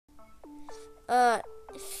Uh,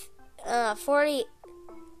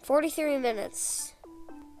 43 minutes.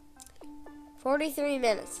 43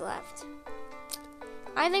 minutes left.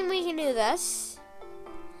 I think we can do this.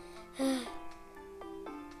 There.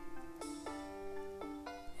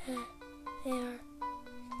 No!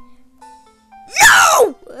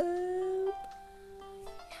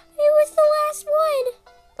 It was the last one.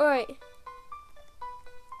 Alright.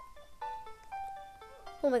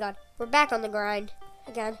 Oh my god. We're back on the grind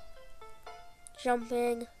again.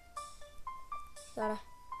 Jumping. Gotta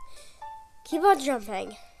keep on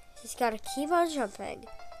jumping. He's gotta keep on jumping.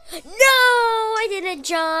 No! I didn't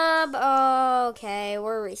jump. Oh, okay,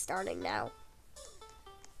 we're restarting now.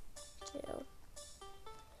 2.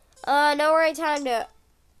 No right time to...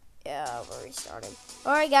 Yeah, we're restarting.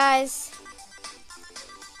 Alright, guys.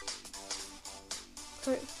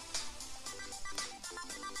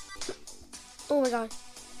 Oh my god.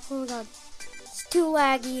 Oh my god. It's too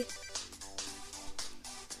laggy.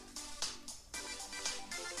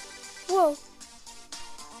 Whoa.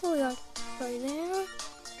 Oh my god. Right there.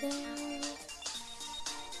 There.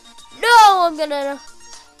 No! I'm gonna...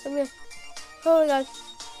 Oh my god.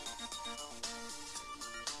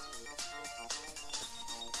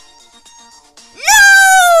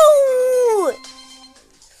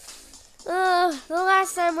 The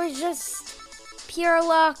last time was just pure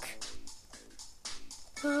luck.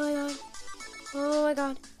 Oh my god. Oh my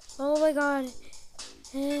god. Oh my god.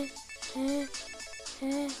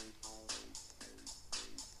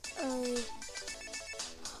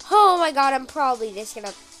 Oh my god, I'm probably just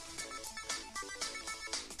gonna...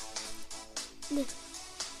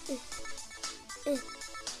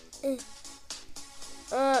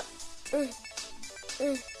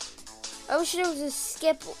 I wish there was a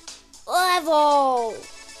skip level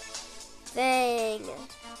thing.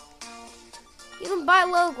 You can buy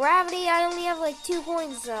low gravity. I only have like 2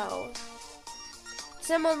 points though.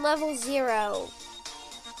 I'm on level 0.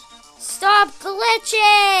 Stop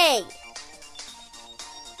glitching!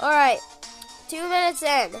 Alright, 2 minutes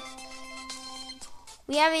in.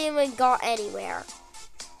 We haven't even got anywhere.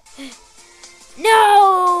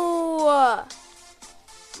 No!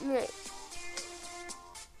 Oh my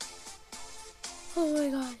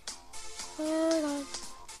god. Oh my god.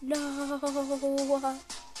 No.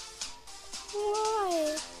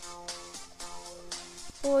 Why?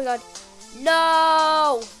 Oh my god.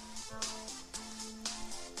 No!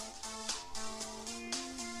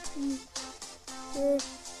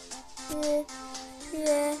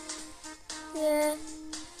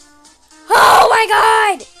 Oh my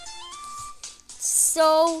god!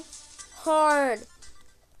 So hard.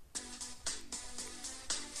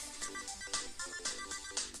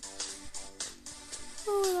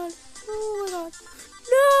 Oh my god. Oh my god.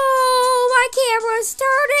 No! My camera's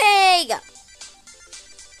turning!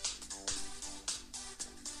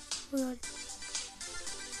 Oh my god.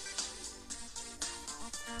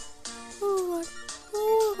 Oh my god.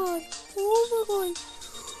 Oh my god. Oh my god.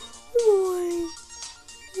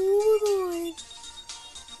 Oh my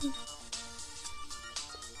god.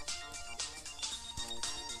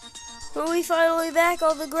 Are we finally back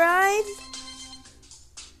on the grind?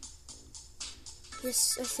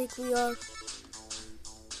 Yes, I think we are.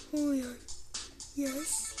 Oh my god.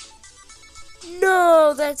 Yes.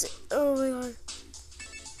 No, that's... Oh my god.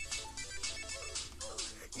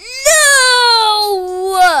 No!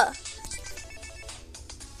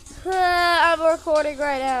 I'm recording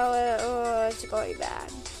right now. Oh, it's going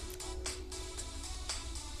bad.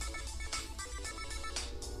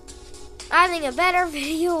 I think a better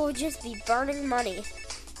video would just be burning money.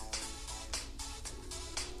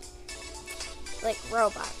 Like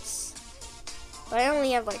Robux. But I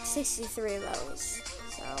only have like 63 of those.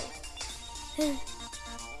 So.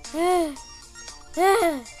 Alright.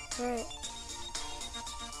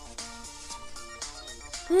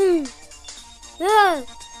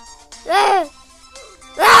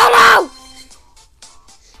 Oh no!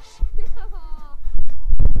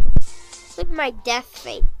 Look at my death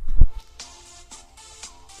fate.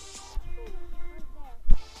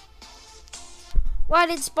 Why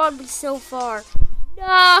did it spawn me so far?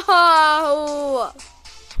 No!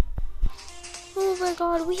 Oh my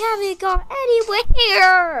god, we haven't got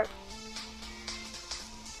anywhere!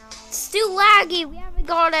 It's still laggy, we haven't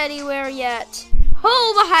gone anywhere yet.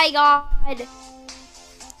 Oh my god!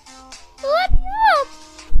 Let me up!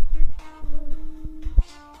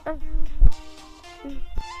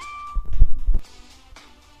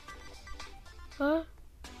 Huh?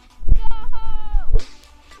 No!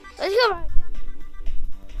 Let's go back.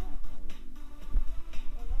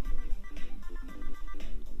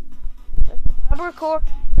 I'm recording.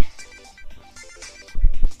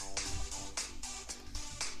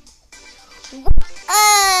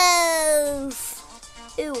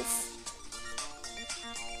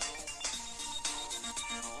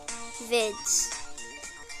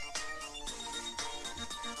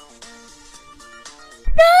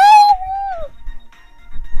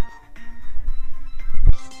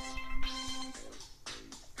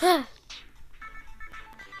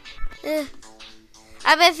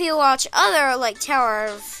 I bet if you watch other like Tower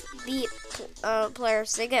of Beat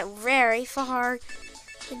players, they get very far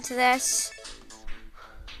into this.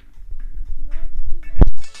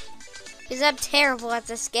 Because I'm terrible at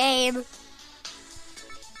this game.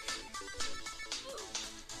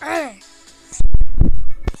 What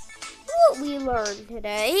we learned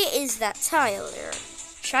today is that Tyler,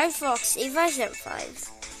 Shy Fox 8575,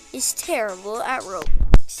 is terrible at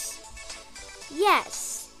Roblox.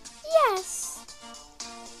 Yes. Yes.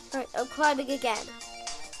 Alright, I'm climbing again.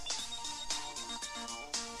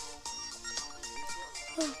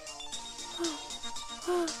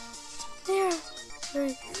 There.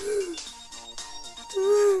 Right.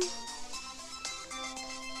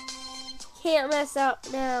 Can't mess up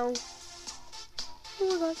now. Oh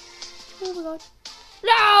my god. Oh my god.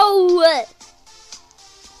 No!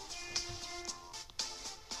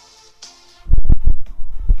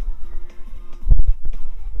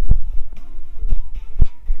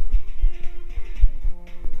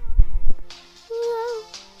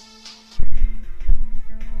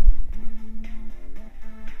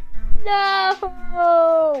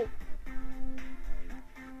 No!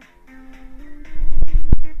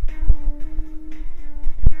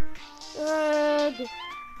 Ugh.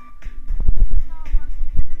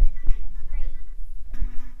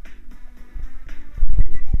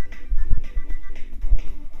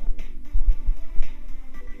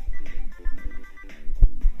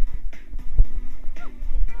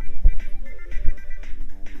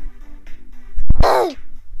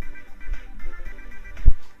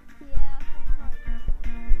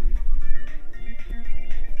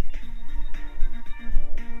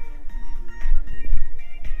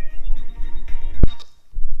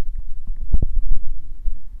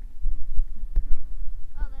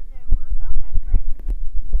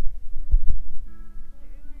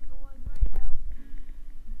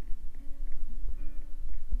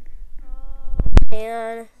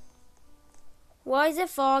 Man, why is it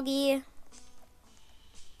foggy?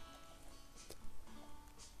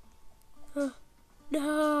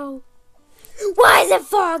 No. Why is it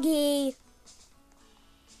foggy?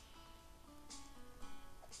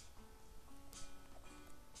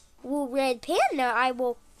 Well, Red Panda, I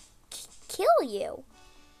will kill you.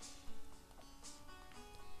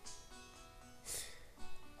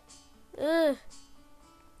 Ugh.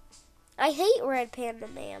 I hate Red Panda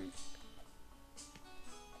Man.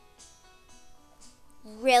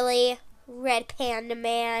 Really? Red Panda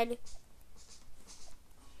Man?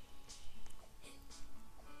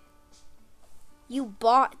 You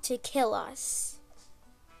bought to kill us.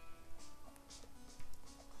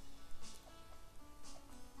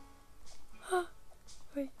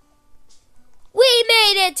 We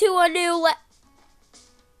made it to a new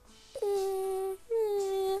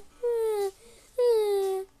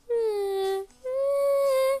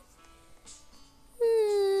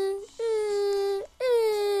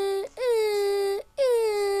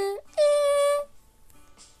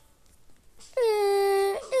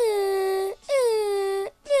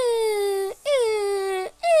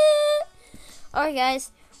Alright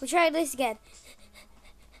guys, we're trying this again.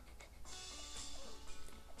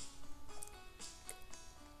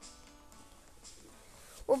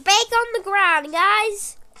 We're back on the ground,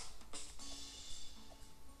 guys.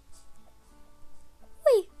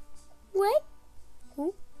 Wait, what?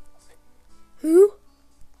 Who? Who?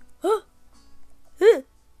 Huh? Huh?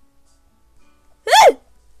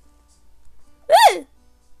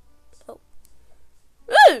 Oh.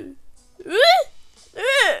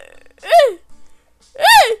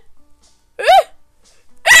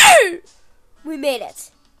 We made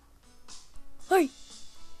it. Hey.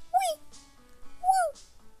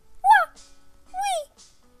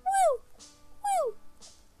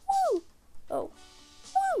 Oh.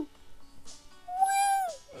 Woo.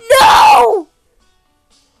 No!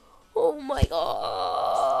 Oh my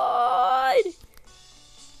god.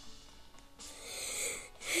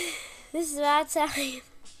 This is that time.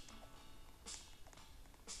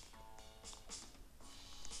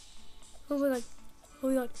 Oh my god. Oh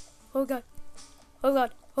my god. Oh my god. Oh my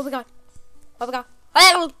god. Oh my god. Oh my god.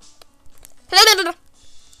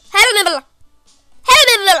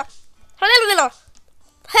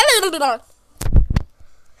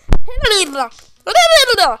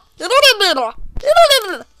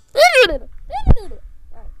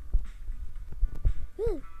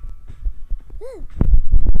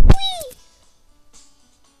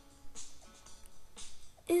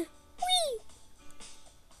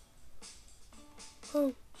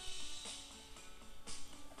 Oh.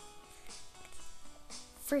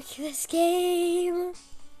 Freak this game.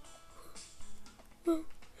 No!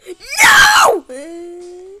 No!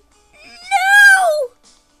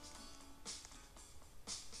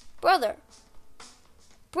 Brother.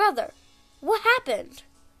 Brother. What happened?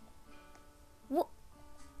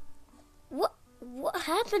 What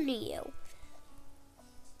happened to you?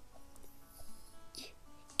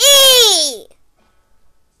 Eee!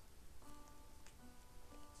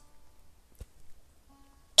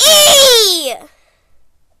 Eee!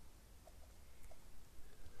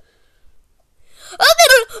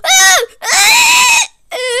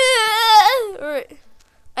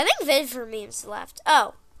 I think vids for memes left.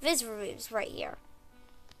 Oh, vids for memes right here.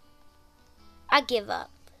 I give up.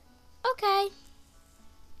 Okay.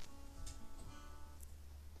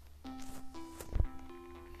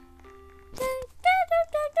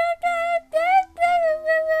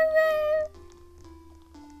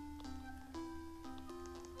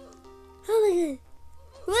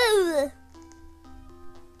 Oh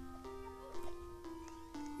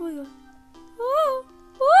my god. Oh,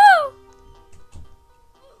 whoa.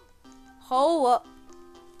 Hold up.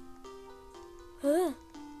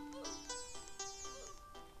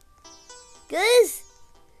 Guys.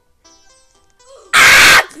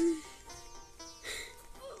 Ah!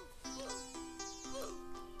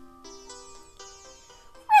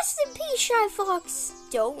 Rest in peace, Shy Fox.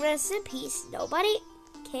 Don't rest in peace. Nobody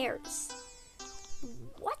cares.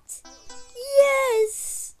 What?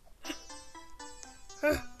 Yes.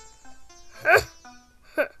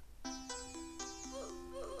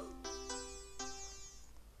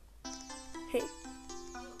 Hey,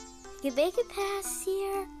 you make it past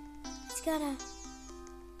here. It's gotta.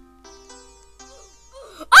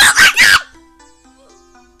 Oh my god!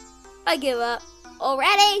 I give up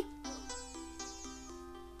already.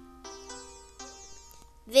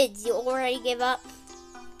 Vids, you already give up.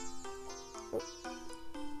 Oh.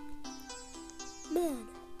 Man.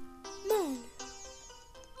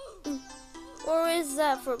 Or is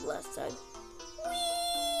that from last time?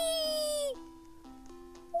 Whee!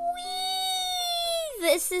 Whee!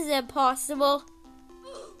 This is impossible.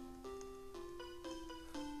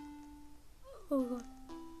 Oh god.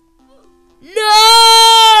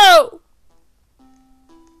 No!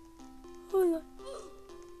 Oh god.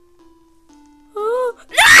 Oh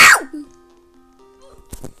no!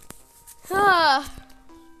 Ah.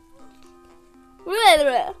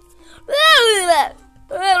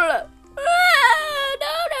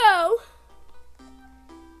 No.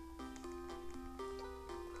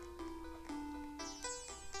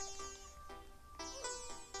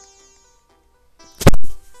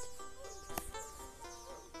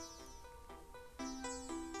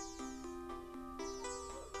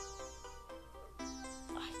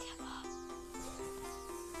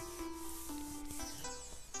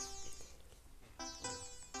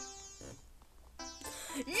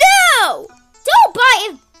 No! Don't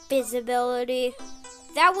buy invisibility.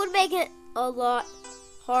 That would make it a lot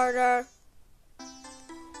harder.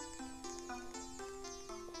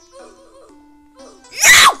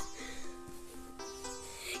 No!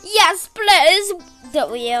 Yes, please.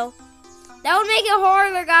 W. That would make it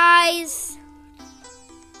harder, guys.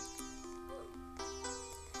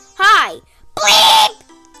 Hi. Bleep!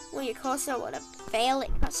 When you call someone a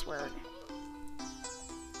failing cuss word.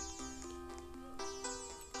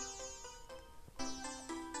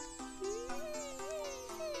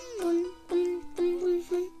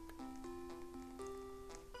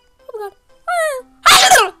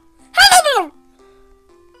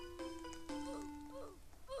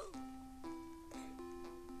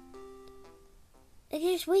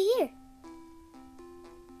 Just wait here.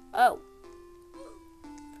 Oh.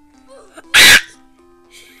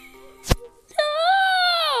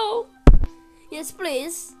 No! Yes,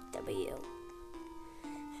 please. W.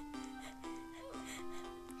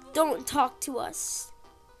 Don't talk to us.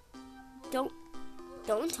 Don't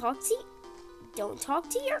talk to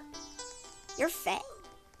you're fat.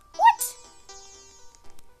 What?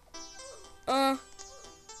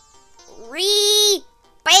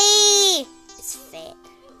 It's fat.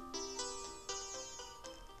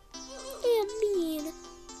 Yeah, mean.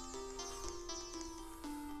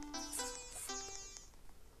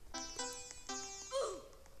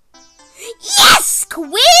 Yes,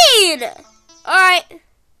 queen. All right.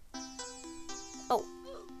 Oh,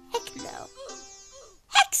 heck no.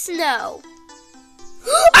 Heck no.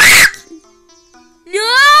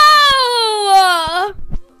 No.